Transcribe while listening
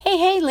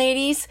Hey,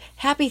 ladies.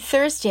 Happy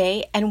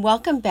Thursday, and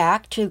welcome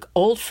back to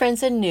Old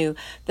Friends and New,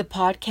 the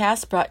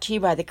podcast brought to you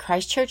by the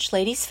Christchurch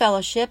Ladies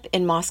Fellowship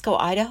in Moscow,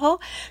 Idaho.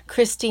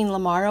 Christine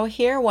Lamaro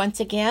here once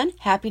again.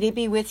 Happy to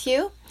be with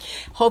you.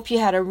 Hope you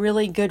had a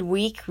really good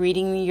week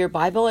reading your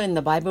Bible in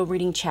the Bible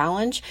Reading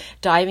Challenge,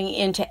 diving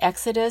into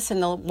Exodus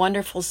and the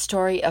wonderful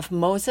story of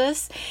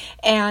Moses.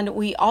 And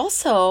we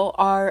also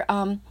are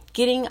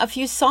getting a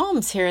few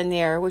Psalms here and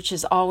there, which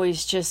is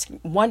always just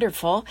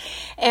wonderful.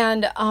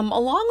 And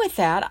along with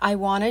that, I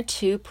wanted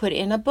to put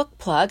in a book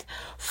plug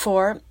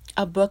for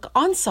a book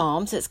on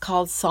Psalms. It's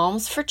called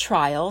Psalms for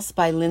Trials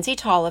by Lindsay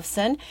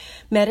Tollefson,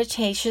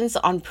 Meditations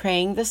on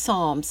Praying the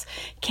Psalms.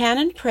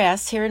 Canon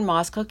Press here in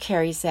Moscow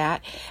carries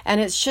that,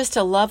 and it's just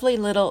a lovely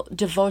little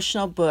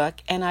devotional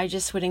book, and I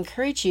just would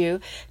encourage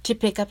you to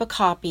pick up a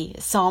copy,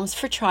 Psalms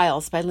for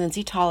Trials by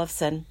Lindsay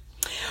Tollefson.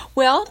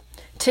 Well,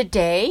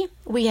 today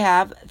we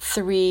have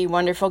three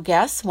wonderful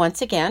guests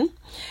once again.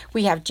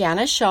 We have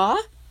Jana Shaw,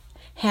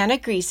 Hannah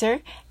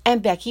Grieser,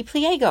 and Becky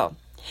Pliego.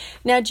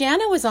 Now,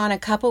 Jana was on a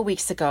couple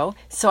weeks ago,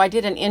 so I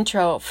did an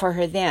intro for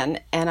her then,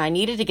 and I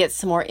needed to get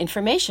some more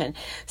information.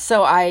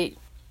 So I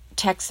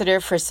texted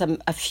her for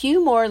a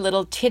few more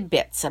little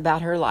tidbits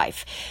about her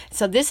life.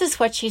 So this is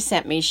what she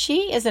sent me.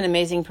 She is an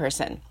amazing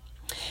person.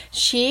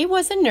 She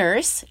was a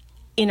nurse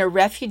in a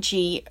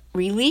refugee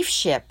relief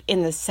ship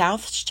in the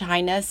South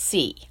China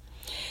Sea.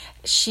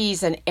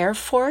 She's an Air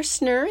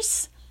Force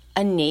nurse,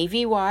 a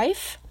Navy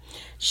wife.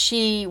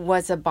 She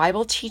was a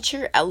Bible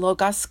teacher at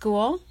Logos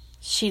School.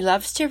 She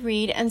loves to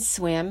read and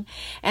swim,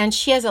 and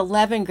she has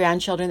 11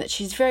 grandchildren that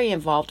she's very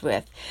involved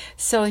with.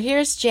 So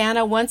here's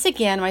Jana once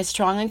again, my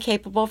strong and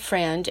capable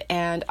friend,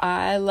 and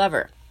I love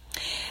her.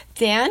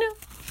 Then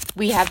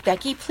we have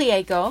Becky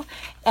Pliego,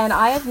 and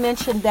I have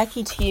mentioned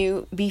Becky to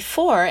you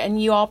before,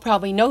 and you all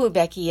probably know who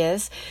Becky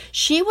is.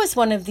 She was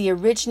one of the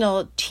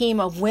original team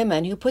of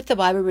women who put the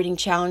Bible Reading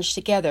Challenge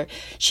together.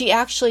 She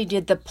actually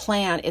did the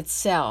plan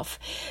itself.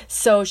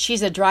 So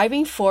she's a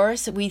driving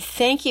force. We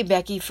thank you,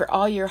 Becky, for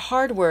all your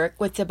hard work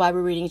with the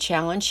Bible Reading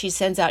Challenge. She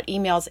sends out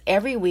emails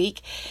every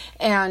week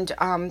and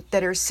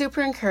that are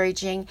super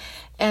encouraging,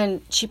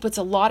 and she puts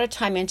a lot of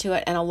time into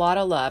it and a lot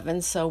of love,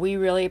 and so we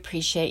really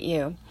appreciate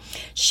you.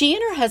 She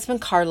and her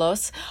husband,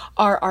 Carlos,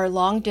 are our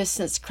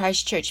long-distance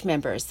Christchurch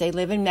members. They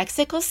live in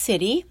Mexico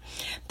City.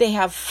 They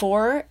have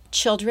 4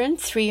 children,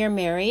 3 are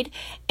married,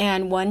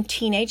 and 1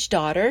 teenage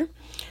daughter.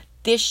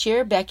 This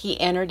year, Becky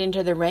entered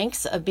into the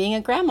ranks of being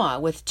a grandma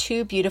with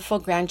 2 beautiful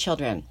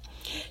grandchildren.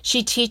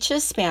 She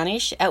teaches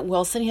Spanish at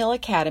Wilson Hill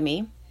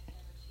Academy.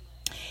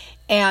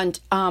 And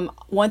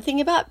one thing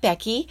about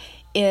Becky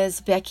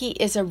is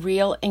a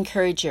real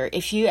encourager.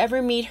 If you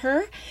ever meet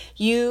her,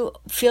 you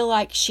feel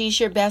like she's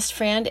your best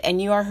friend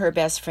and you are her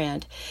best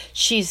friend.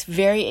 She's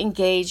very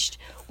engaged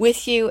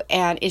with you,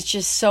 and it's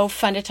just so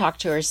fun to talk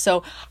to her.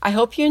 So I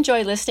hope you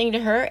enjoy listening to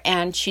her,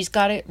 and she's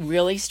got a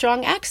really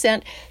strong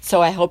accent,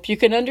 so I hope you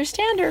can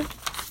understand her.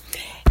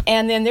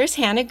 And then there's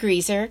Hannah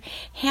Grieser.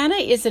 Hannah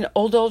is an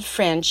old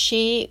friend.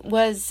 She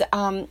was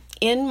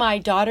in my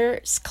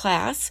daughter's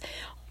class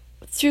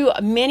through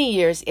many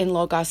years in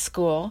Logos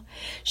School.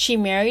 She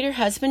married her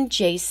husband,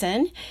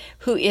 Jason,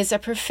 who is a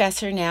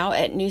professor now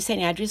at New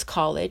St. Andrews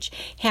College.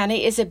 Hannah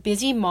is a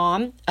busy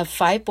mom of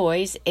 5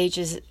 boys,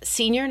 ages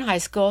senior in high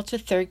school to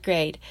 3rd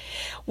grade.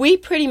 We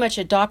pretty much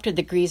adopted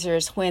the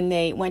Griesers when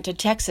they went to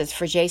Texas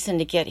for Jason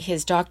to get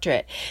his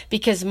doctorate,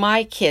 because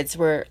my kids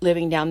were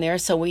living down there,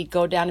 so we'd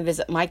go down and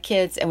visit my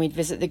kids, and we'd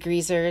visit the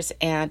Griesers,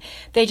 and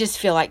they just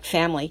feel like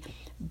family.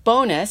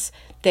 Bonus,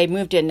 they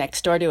moved in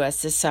next door to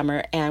us this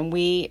summer, and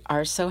we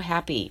are so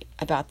happy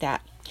about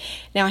that.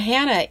 Now,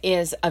 Hannah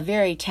is a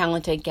very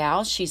talented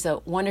gal. She's a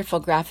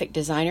wonderful graphic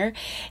designer,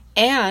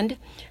 and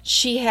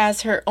she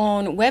has her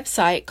own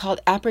website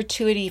called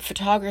Apertuity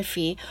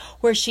Photography,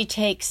 where she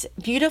takes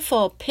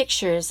beautiful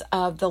pictures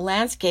of the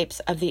landscapes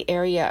of the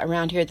area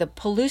around here, the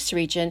Palouse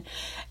region,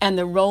 and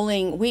the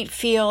rolling wheat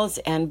fields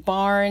and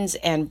barns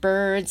and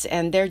birds,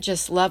 and they're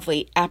just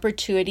lovely.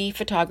 Apertuity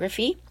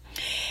Photography.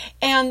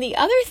 And the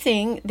other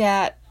thing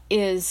that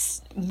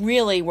is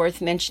really worth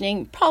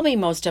mentioning, probably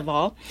most of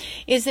all,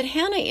 is that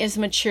Hannah is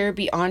mature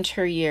beyond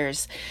her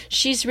years.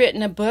 She's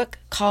written a book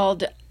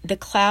called The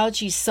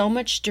Clouds Ye So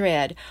Much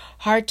Dread,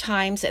 Hard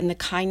Times and the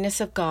Kindness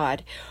of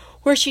God,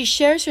 where she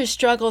shares her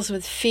struggles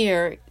with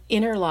fear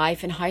in her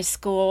life in high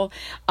school,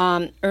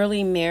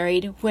 early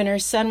married, when her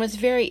son was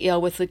very ill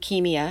with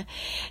leukemia.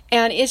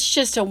 And it's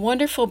just a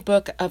wonderful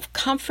book of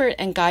comfort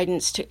and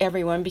guidance to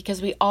everyone,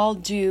 because we all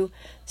do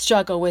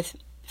struggle with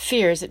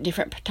fears at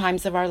different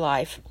times of our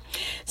life.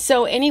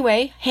 So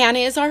anyway, Hannah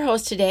is our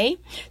host today.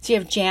 So you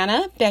have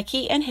Jana,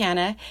 Becky, and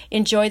Hannah.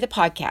 Enjoy the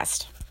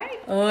podcast. Hi.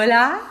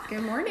 Hola.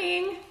 Good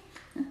morning.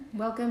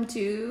 Welcome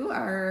to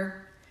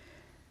our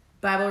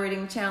Bible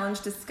Reading Challenge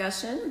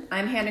discussion.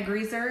 I'm Hannah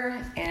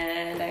Grieser,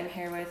 and I'm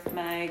here with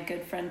my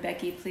good friend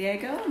Becky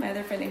Pliego, my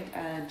other friend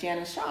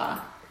Jana Shaw.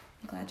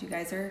 I'm glad you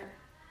guys are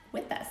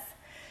with us.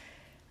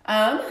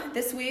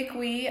 This week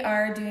we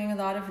are doing a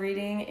lot of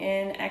reading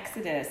in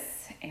Exodus,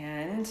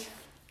 and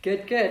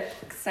Good.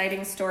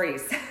 Exciting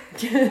stories.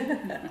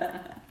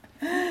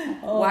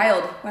 Oh.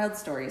 Wild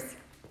stories.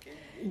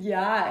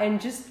 Yeah,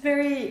 and just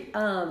very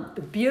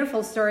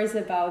beautiful stories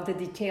about the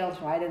details,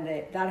 right? And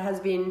that has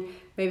been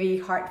maybe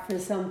hard for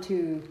some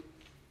to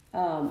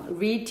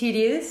read,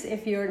 tedious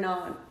if you're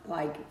not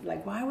like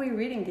why are we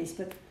reading this?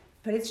 But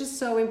it's just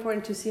so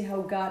important to see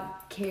how God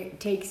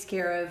takes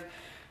care of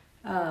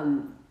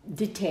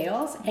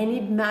details, and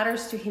it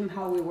matters to Him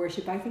how we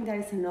worship. I think that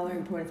is another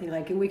important thing.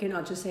 Like, we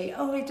cannot just say,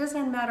 "Oh, it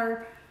doesn't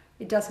matter."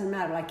 It doesn't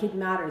matter. Like, it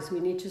matters. We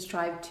need to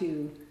strive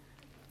to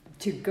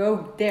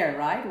go there,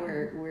 right?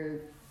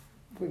 Where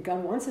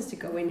God wants us to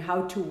go, and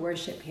how to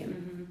worship Him.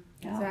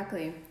 Mm-hmm. Yeah.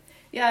 Exactly.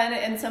 Yeah,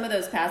 and some of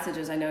those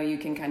passages, I know you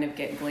can kind of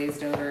get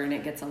glazed over, and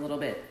it gets a little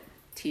bit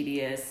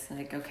tedious.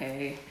 Like,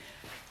 okay,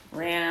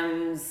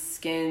 rams,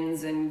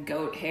 skins, and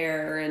goat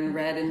hair, and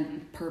red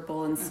and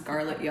purple and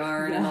scarlet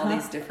yarn, and all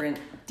these different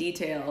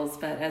details.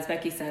 But as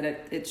Becky said,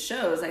 it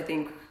shows, I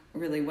think,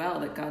 really well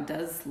that God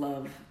does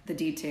love the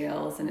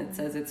details, and it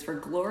says it's for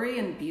glory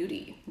and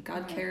beauty.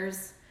 God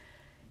cares.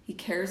 He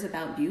cares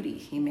about beauty.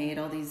 He made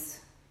all these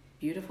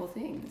beautiful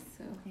things.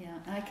 So yeah,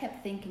 and I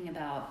kept thinking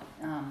about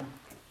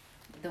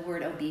the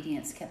word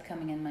obedience kept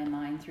coming in my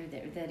mind through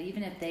there, that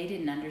even if they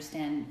didn't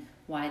understand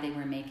why they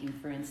were making,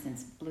 for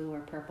instance, blue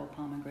or purple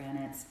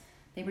pomegranates,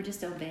 they were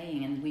just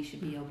obeying, and we should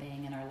be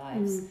obeying in our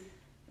lives,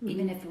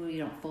 even if we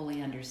don't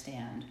fully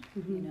understand,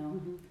 you know?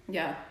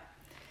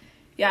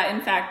 Yeah,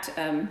 in fact,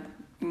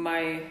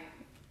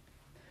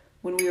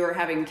 when we were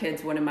having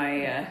kids, one of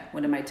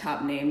my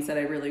top names that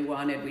I really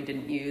wanted we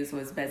didn't use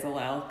was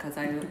Bezalel, because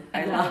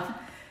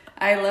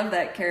I love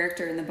that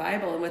character in the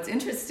Bible. And what's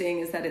interesting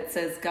is that it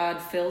says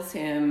God fills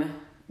him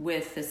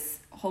with this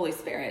Holy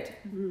Spirit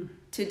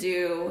to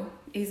do.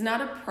 He's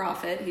not a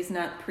prophet. He's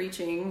not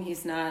preaching.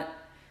 He's not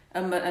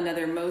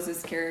another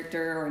Moses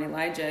character or an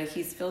Elijah.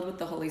 He's filled with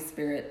the Holy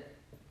Spirit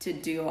to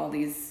do all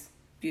these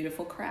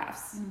beautiful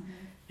crafts.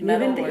 Mm-hmm.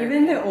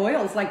 Even the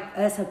oils, like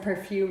as a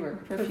perfumer,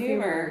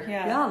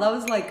 yeah, that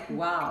was like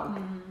wow.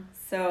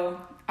 So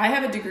I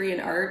have a degree in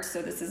art,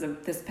 so this is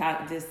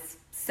this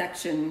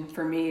section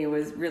for me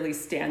really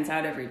stands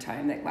out every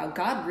time. That wow,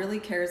 God really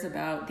cares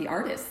about the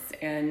artists,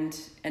 and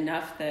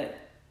enough that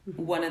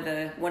one of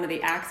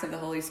the acts of the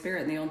Holy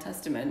Spirit in the Old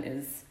Testament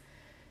is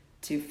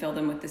to fill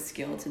them with the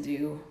skill to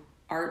do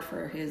art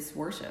for His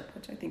worship,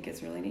 which I think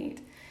is really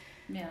neat.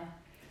 Yeah.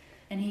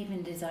 And He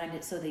even designed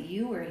it so that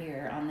you were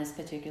here on this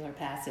particular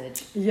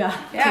passage. Yeah.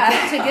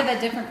 To give a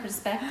different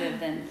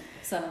perspective than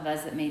some of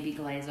us that maybe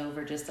glaze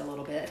over just a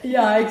little bit.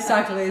 Yeah,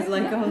 exactly. It's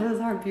like, oh, those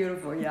are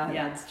beautiful. Yeah,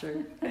 that's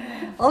true.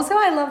 Also,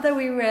 I love that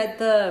we read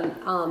the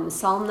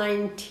Psalm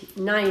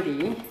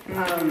 90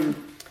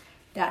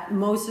 that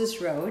Moses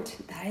wrote.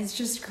 That is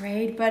just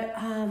great. But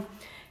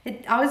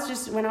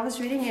when I was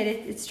reading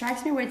it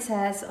strikes me where it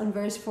says on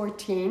verse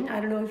 14,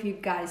 I don't know if you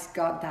guys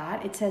got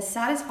that. It says,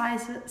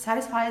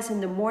 satisfy us in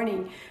the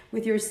morning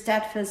with your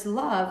steadfast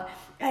love.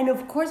 And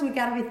of course, we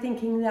got to be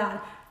thinking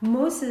that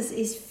Moses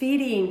is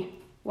feeding,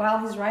 while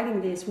he's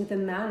writing this, with the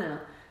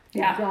manna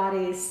that God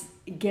is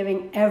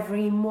giving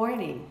every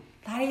morning.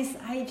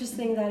 I just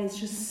think that is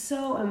just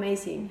so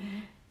amazing.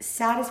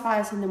 Satisfy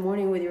us in the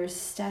morning with your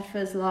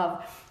steadfast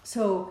love.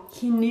 So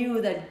he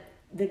knew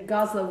that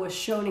God's love was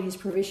shown in His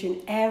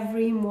provision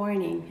every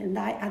morning, and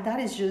that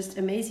is just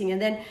amazing.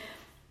 And then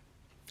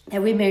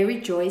that we may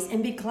rejoice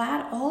and be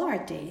glad all our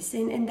days,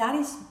 and that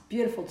is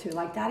beautiful too.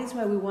 Like, that is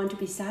why we want to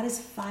be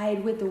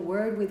satisfied with the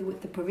Word,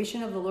 with the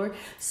provision of the Lord,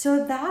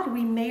 so that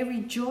we may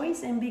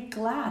rejoice and be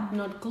glad,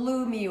 not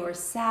gloomy or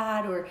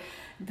sad,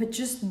 but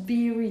just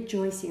be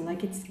rejoicing.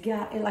 Like, it's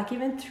God, like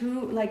even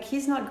through, like,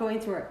 He's not going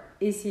through an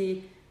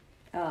easy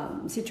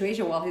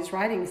situation while He's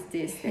writing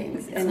these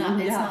things. It's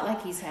not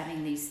like He's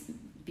having these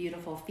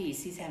beautiful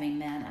feasts. He's having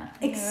manna.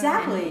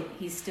 Exactly. And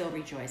He's still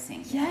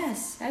rejoicing.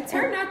 Yes. It's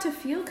hard not to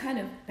feel kind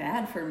of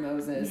bad for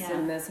Moses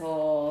in this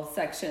whole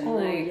section.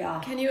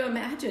 Can you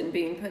imagine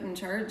being put in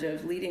charge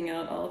of leading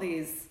out all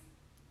these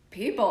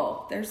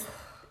people?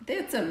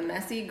 It's a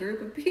messy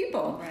group of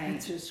people. Right.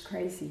 It's just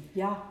crazy.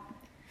 Yeah.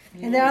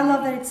 And then I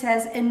love that it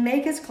says, and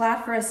make us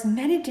glad for as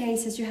many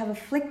days as you have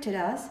afflicted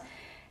us,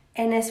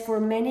 and as for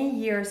many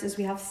years as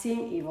we have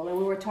seen evil. And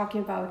we were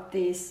talking about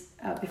this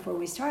before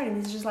we started.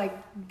 It's just like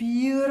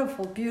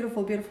beautiful,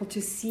 beautiful, beautiful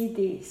to see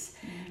this.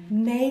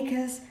 Make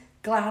us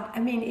glad. I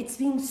mean, it's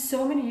been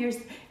so many years.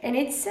 And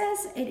it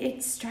says,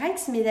 it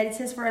strikes me that it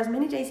says, for as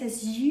many days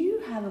as you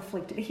have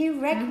afflicted. He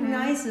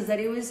recognizes that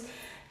it was,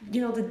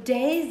 the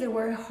days that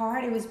were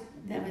hard, it was,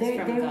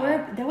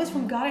 that was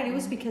from God, and it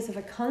was because of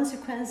a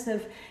consequence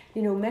of,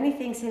 many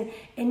things.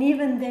 And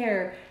even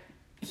there,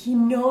 He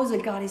knows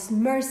that God is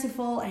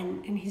merciful,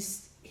 and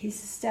his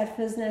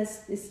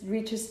steadfastness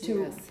reaches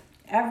to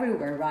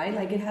everywhere, right?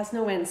 Like, it has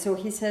no end. So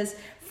He says,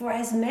 for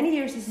as many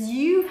years as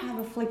you have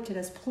afflicted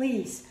us,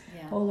 please,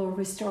 O Lord,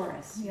 restore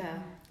us. Yeah.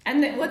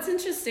 And what's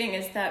interesting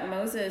is that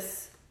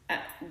Moses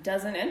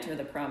doesn't enter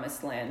the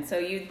promised land. So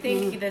you'd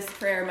think this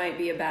prayer might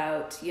be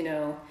about,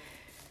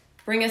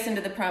 bring us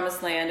into the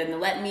promised land and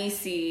let me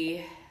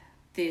see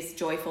these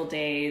joyful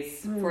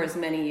days for as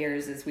many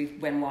years as we've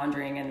been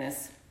wandering in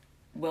this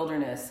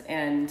wilderness.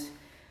 And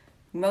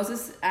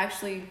Moses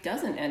actually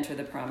doesn't enter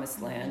the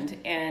promised land,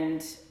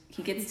 and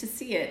he gets to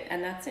see it,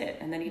 and that's it,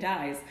 and then he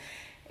dies.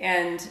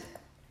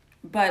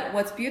 But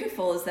what's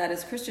beautiful is that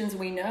as Christians,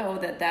 we know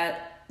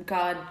that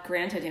God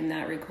granted him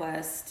that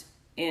request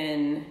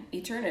in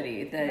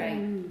eternity,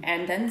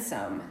 and then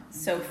some.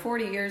 So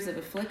 40 years of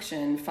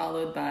affliction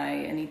followed by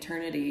an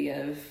eternity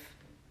of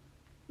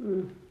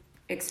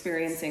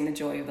experiencing the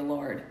joy of the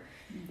Lord.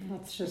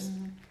 That's just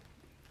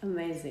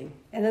amazing.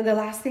 And then the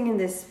last thing in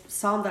this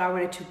psalm that I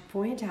wanted to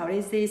point out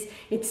is this.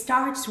 It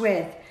starts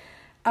with,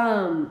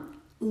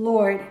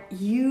 Lord,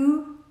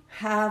 you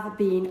have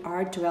been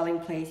our dwelling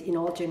place in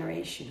all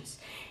generations.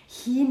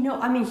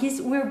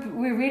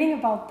 We're reading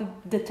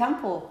about the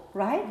temple,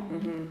 right?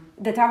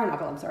 The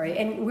tabernacle, I'm sorry.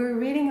 And we're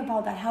reading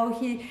about that, how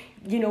he,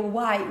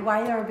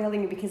 why they're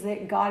building it, because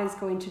God is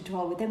going to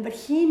dwell with them. But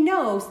he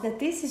knows that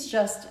this is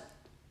just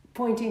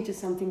pointing to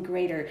something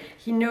greater.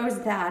 He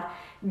knows that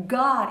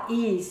God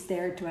is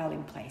their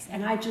dwelling place.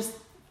 And I just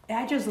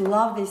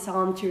love this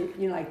psalm to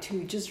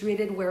just read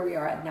it where we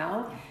are at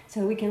now,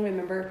 so we can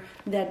remember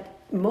that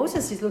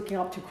Moses is looking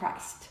up to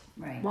Christ.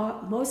 Right.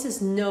 Moses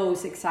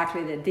knows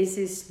exactly that this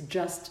is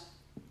just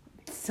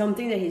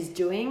something that he's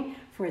doing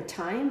for a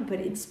time, but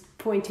it's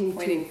pointing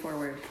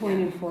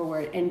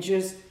forward, and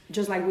just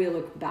like we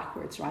look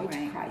backwards, right?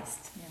 To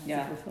Christ.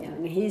 Yeah.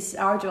 And he's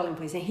our dwelling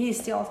place, and he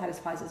still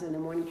satisfies us in the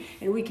morning,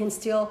 and we can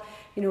still,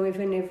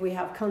 even if we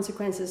have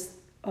consequences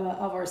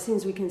of our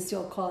sins, we can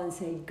still call and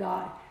say,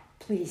 God,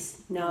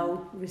 please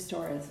now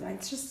restore us. Right?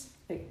 It's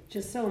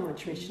just so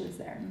much richness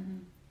there.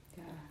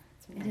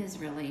 It is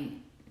really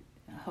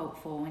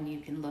hopeful when you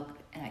can look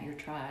at your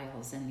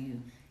trials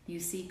and you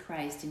see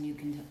Christ, and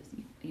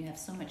you have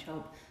so much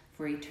hope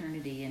for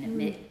eternity,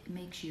 and it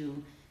makes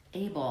you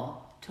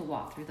able to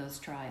walk through those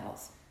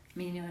trials. I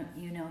mean,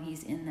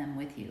 he's in them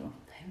with you.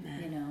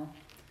 Amen.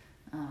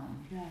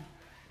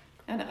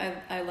 And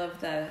I love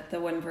the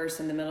one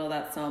verse in the middle of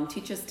that psalm: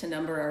 teach us to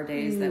number our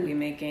days that we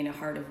may gain a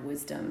heart of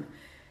wisdom.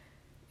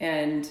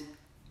 And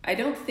I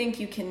don't think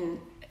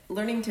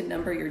learning to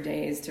number your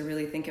days, to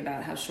really think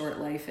about how short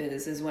life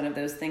is one of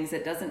those things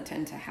that doesn't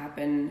tend to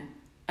happen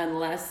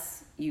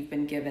unless you've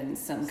been given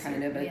some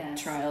kind of a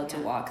trial to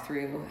walk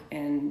through,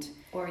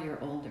 or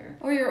you're older.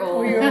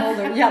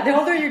 Yeah, the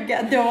older you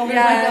get, the older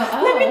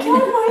let me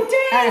count my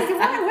days.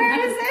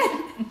 Where is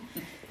it?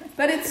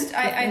 But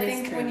I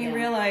think when you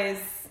realize,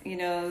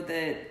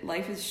 that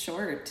life is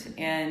short,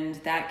 and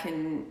that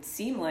can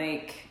seem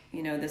like,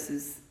 this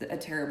is a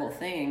terrible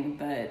thing,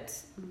 but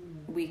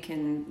we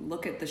can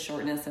look at the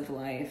shortness of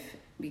life,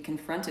 be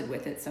confronted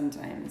with it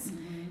sometimes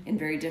in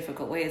very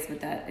difficult ways, but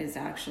that is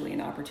actually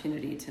an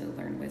opportunity to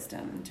learn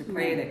wisdom, to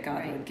pray that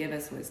God would give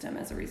us wisdom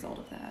as a result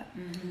of that.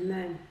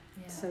 Amen.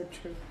 Yeah. So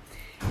true.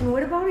 And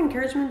what about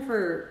encouragement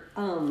for,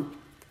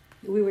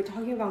 we were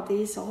talking about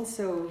this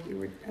also,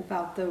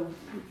 about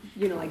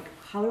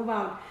how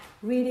about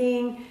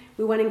reading?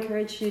 We want to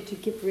encourage you to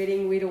keep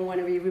reading. We don't want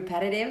to be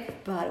repetitive,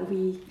 but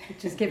it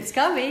just keeps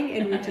coming,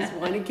 and we just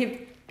want to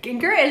keep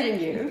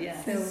encouraging you.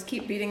 Yes. So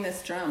keep beating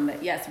this drum.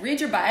 But yes,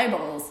 read your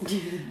Bibles.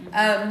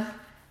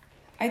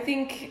 I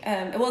think,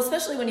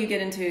 especially when you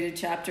get into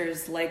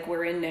chapters like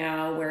we're in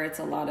now, where it's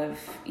a lot of,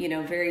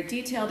 very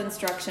detailed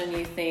instruction,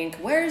 you think,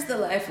 where's the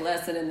life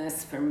lesson in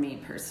this for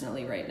me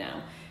personally right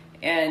now?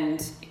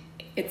 And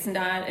it's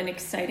not an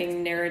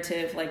exciting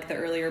narrative like the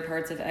earlier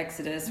parts of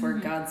Exodus, where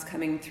God's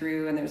coming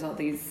through and there's all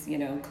these,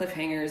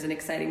 cliffhangers and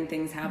exciting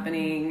things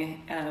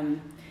happening.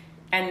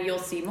 And you'll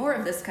see more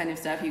of this kind of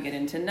stuff. You get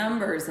into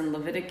Numbers and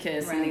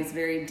Leviticus and these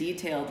very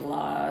detailed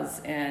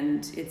laws,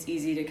 and it's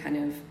easy to kind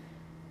of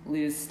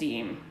lose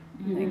steam.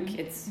 Like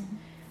it's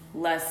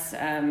less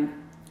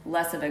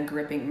of a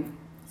gripping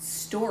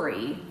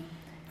story,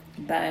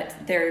 but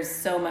there's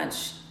so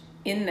much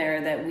in there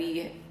that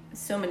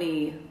so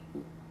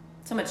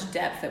much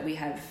depth that we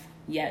have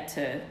yet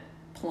to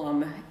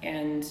plumb,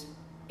 and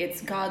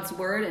it's God's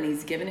word, and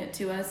he's given it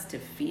to us to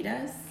feed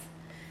us.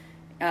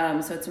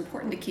 So it's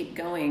important to keep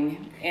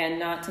going, and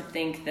not to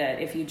think that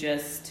if you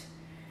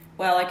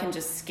I can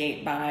just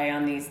skate by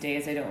on these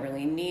days, I don't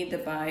really need the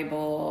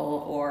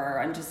Bible, or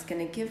I'm just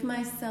going to give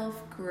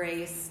myself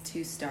grace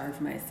to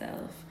starve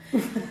myself.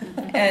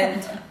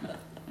 And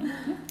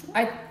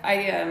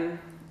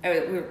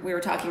we were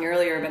talking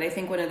earlier, but I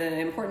think one of the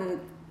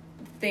important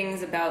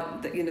things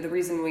about the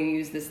reason we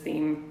use this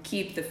theme,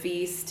 keep the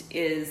feast,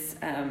 is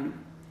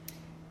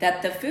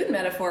that the food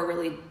metaphor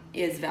really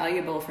is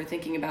valuable for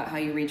thinking about how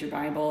you read your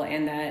Bible,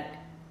 and that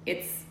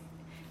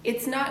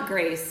it's not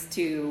grace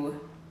to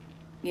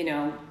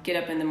get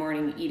up in the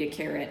morning, eat a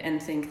carrot,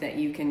 and think that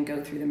you can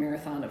go through the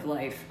marathon of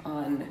life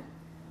on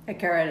a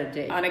carrot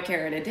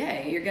a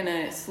day. You're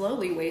gonna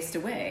slowly waste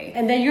away,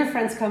 and then your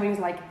friends coming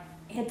like,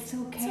 it's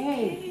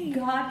okay.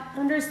 God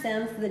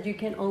understands that you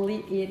can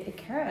only eat a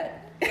carrot.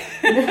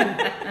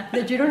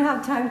 That you don't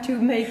have time to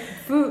make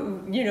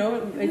food, a meal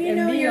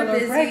or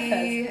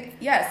breakfast.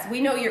 Yes,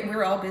 we know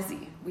we're all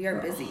busy. We are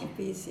busy. All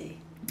busy.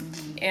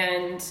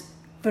 And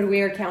but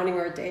we are counting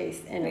our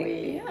days, and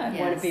we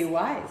want to be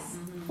wise.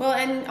 Mm-hmm. Well,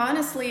 and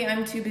honestly,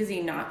 I'm too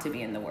busy not to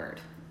be in the Word.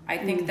 I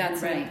think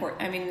that's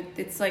important. I mean,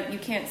 it's like you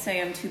can't say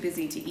I'm too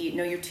busy to eat.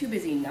 No, you're too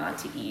busy not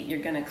to eat.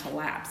 You're going to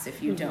collapse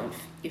if you don't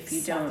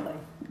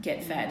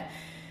get fed.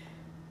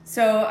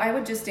 So I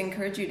would just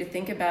encourage you to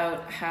think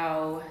about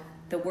how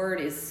the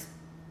Word is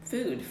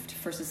food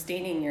for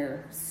sustaining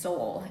your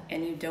soul,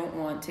 and you don't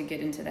want to get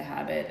into the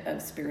habit of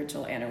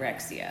spiritual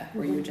anorexia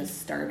where you're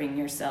just starving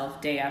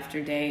yourself day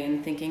after day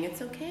and thinking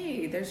it's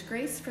okay, there's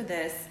grace for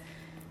this.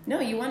 No,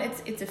 you want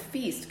it's a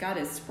feast. God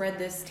has spread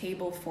this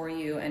table for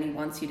you, and he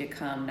wants you to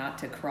come, not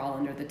to crawl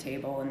under the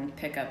table and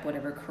pick up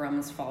whatever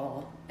crumbs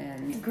fall.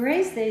 And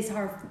grace days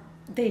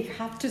they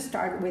have to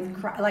start with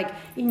Christ. Like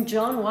in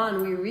John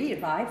 1 we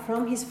read, right,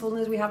 from his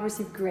fullness we have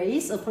received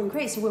grace upon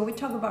grace. So when we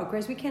talk about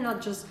grace, we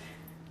cannot just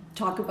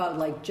talk about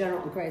like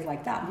general grace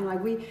like that. You know,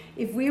 like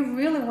if we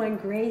really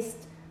want grace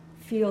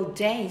filled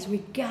days, we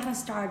gotta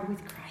start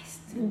with Christ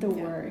in the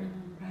Word.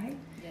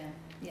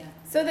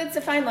 So that's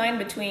a fine line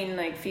between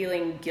like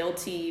feeling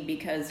guilty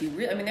because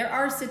there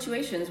are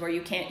situations where you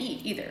can't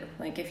eat either.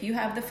 Like if you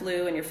have the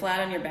flu and you're flat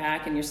on your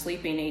back and you're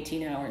sleeping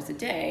 18 hours a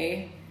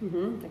day,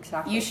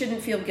 exactly. You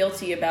shouldn't feel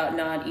guilty about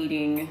not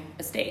eating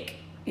a steak.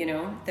 You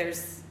know,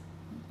 there's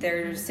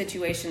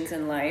situations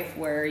in life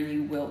where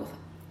you will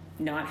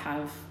not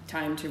have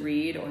time to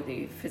read or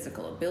the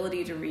physical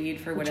ability to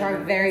read for whatever reason.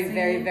 Which are very,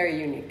 very, very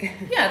unique.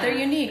 Yeah, they're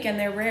unique and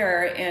they're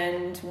rare.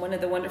 And one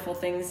of the wonderful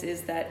things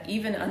is that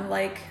even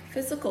unlike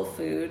physical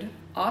food,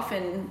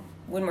 often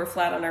when we're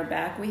flat on our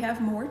back, we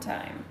have more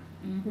time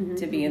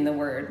to be in the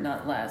Word,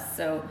 not less.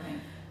 So,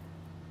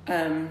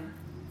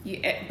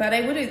 but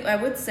I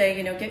would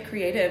say, get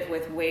creative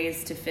with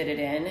ways to fit it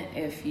in.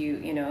 If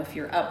if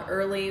you're up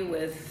early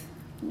with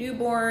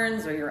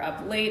newborns or you're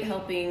up late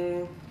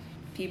helping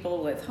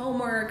people with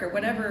homework or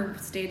whatever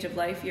stage of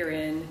life you're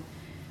in,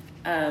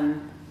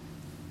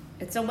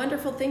 it's a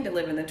wonderful thing to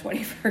live in the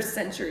 21st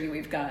century.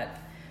 We've got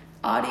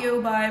audio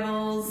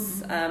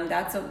Bibles.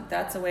 That's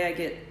a way I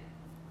get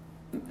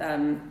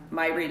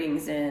my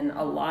readings in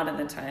a lot of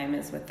the time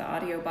is with the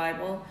audio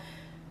Bible.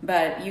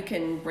 But you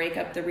can break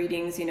up the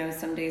readings.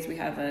 Some days we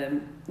have a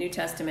New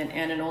Testament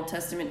and an Old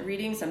Testament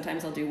reading.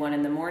 Sometimes I'll do one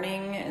in the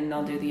morning and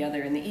I'll do the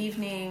other in the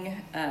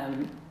evening.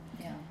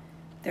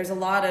 There's a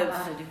lot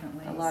of different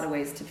ways. A lot of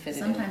ways to fit it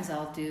in. Sometimes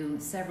I'll do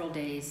several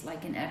days,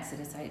 like in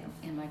Exodus.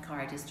 In my car,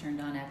 I just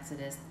turned on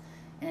Exodus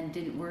and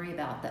didn't worry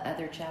about the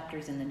other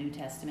chapters in the New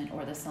Testament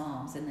or the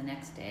Psalms. And the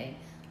next day,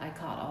 I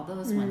caught all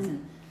those ones.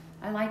 And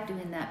I like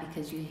doing that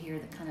because you hear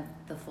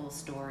the full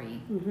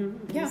story.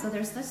 Yeah. So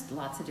there's just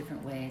lots of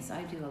different ways.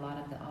 I do a lot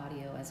of the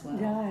audio as well.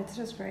 Yeah, it's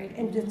just great.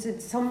 And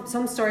it's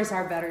some stories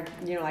are better.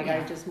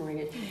 I just morning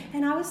it.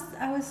 And I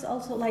was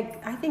also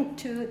like, I think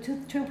two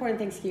important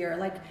things here.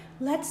 Like,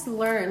 let's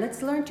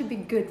learn to be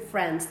good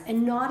friends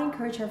and not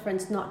encourage our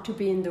friends not to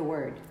be in the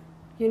Word.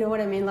 You know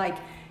what I mean? Like,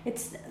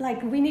 it's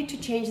like we need to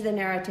change the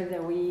narrative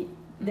that we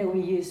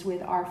use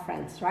with our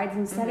friends, right?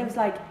 Instead of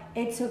like,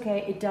 it's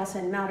okay, it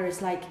doesn't matter.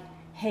 It's like,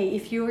 hey,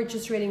 if you're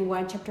just reading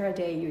one chapter a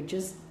day, you're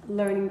just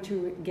learning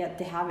to get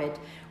the habit.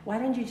 Why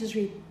don't you just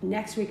read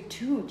next week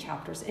 2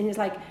 chapters? And it's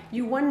like,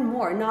 you want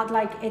more, not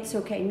like it's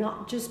okay,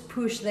 not just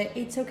push the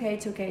it's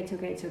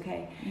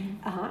okay.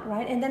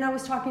 Right? And then I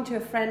was talking to a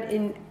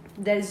friend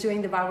that is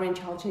doing the Bible Reading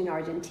Challenge in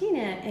Argentina,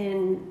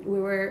 and we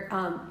were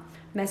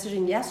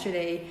messaging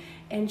yesterday,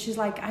 and she's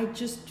like, I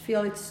just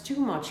feel it's too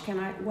much.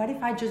 What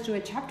if I just do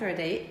a chapter a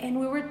day? And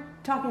we were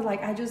talking,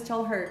 like, I just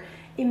told her,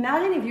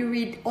 imagine if you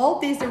read all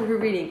these that we're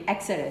reading,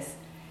 Exodus.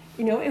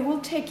 It will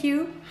take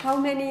you how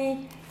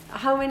many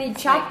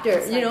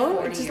chapters?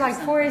 It's just like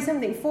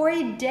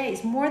 40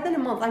 days, more than a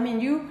month. I mean,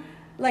 you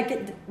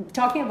like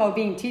talking about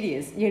being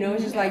tedious.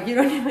 It's just like you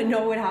don't even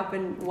know what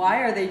happened.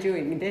 Why are they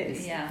doing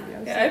this? Yeah.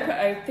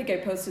 I think I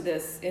posted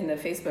this in the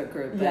Facebook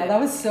group. Yeah, that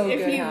was so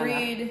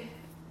good.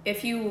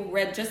 If you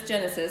read just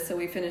Genesis, so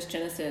we finished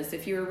Genesis,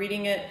 if you were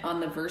reading it on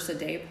the verse a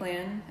day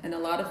plan, and a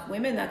lot of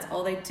women, that's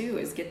all they do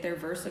is get their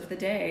verse of the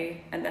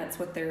day, and that's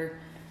what they're...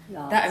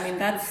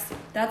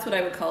 That's what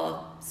I would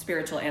call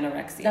spiritual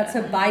anorexia. That's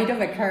a bite of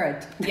a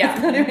carrot. Yeah,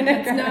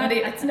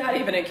 it's not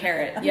even a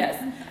carrot.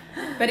 Yes,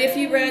 but if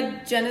you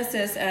read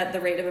Genesis at the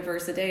rate of a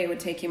verse a day, it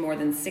would take you more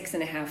than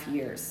 6.5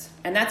 years,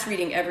 and that's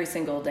reading every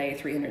single day,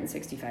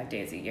 365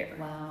 days a year.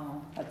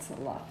 Wow, that's a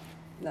lot.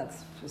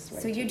 That's just way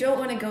so you don't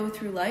want to go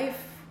through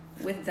life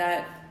with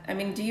that. I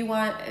mean, do you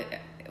want?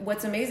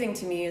 What's amazing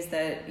to me is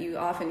that you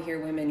often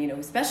hear women,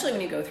 especially when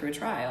you go through a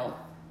trial,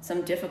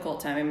 some difficult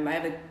time. I mean, I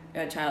have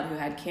a child who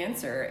had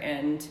cancer,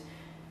 and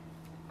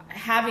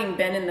having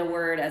been in the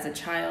Word as a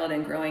child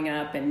and growing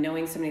up and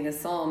knowing so many of the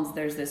Psalms,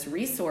 there's this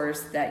resource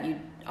that you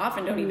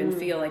often don't even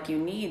feel like you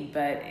need,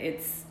 but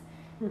it's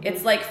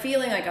like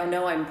feeling like, oh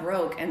no, I'm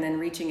broke, and then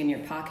reaching in your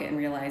pocket and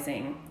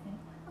realizing,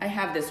 I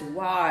have this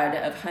wad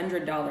of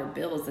 $100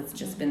 bills that's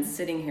just been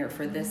sitting here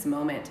for this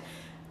moment.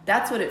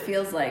 That's what it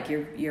feels like.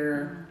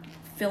 You're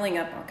filling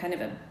up kind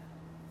of a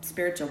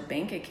spiritual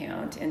bank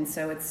account. And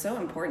so it's so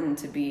important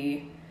to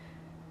be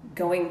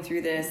going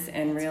through this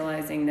and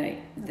realizing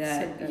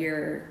that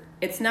so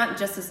it's not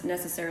just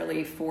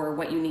necessarily for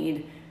what you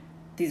need.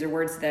 These are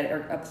words that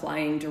are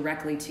applying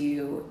directly to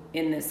you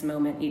in this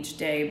moment each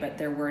day, but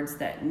they're words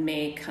that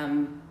may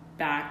come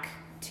back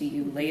to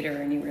you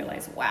later, and you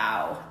realize,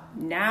 wow,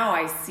 now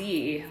I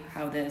see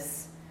how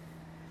this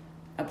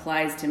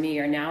applies to me,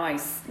 or now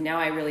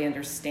I really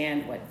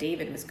understand what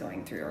David was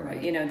going through, or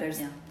what,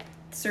 there's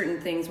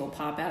certain things will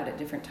pop out at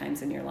different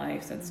times in your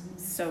life. So it's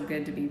so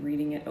good to be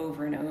reading it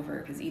over and over,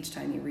 because each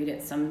time you read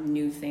it, some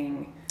new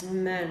thing.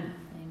 Amen.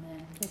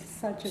 It's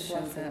such a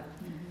blessing. Up.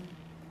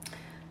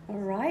 All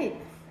right.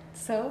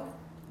 So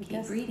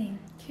Keep reading.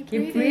 Keep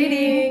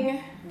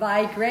reading.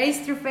 By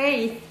grace through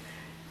faith.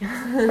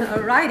 All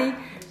righty.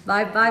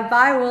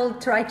 Bye. We'll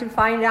try to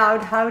find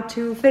out how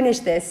to finish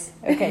this.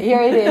 Okay,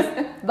 here it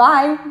is.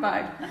 Bye.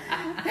 Bye.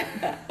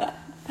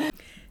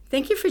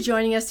 Thank you for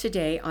joining us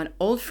today on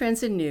Old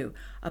Friends and New,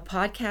 a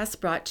podcast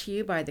brought to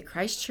you by the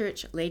Christ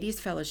Church Ladies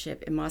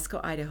Fellowship in Moscow,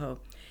 Idaho.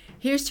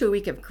 Here's to a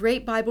week of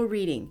great Bible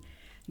reading.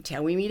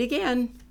 Until we meet again.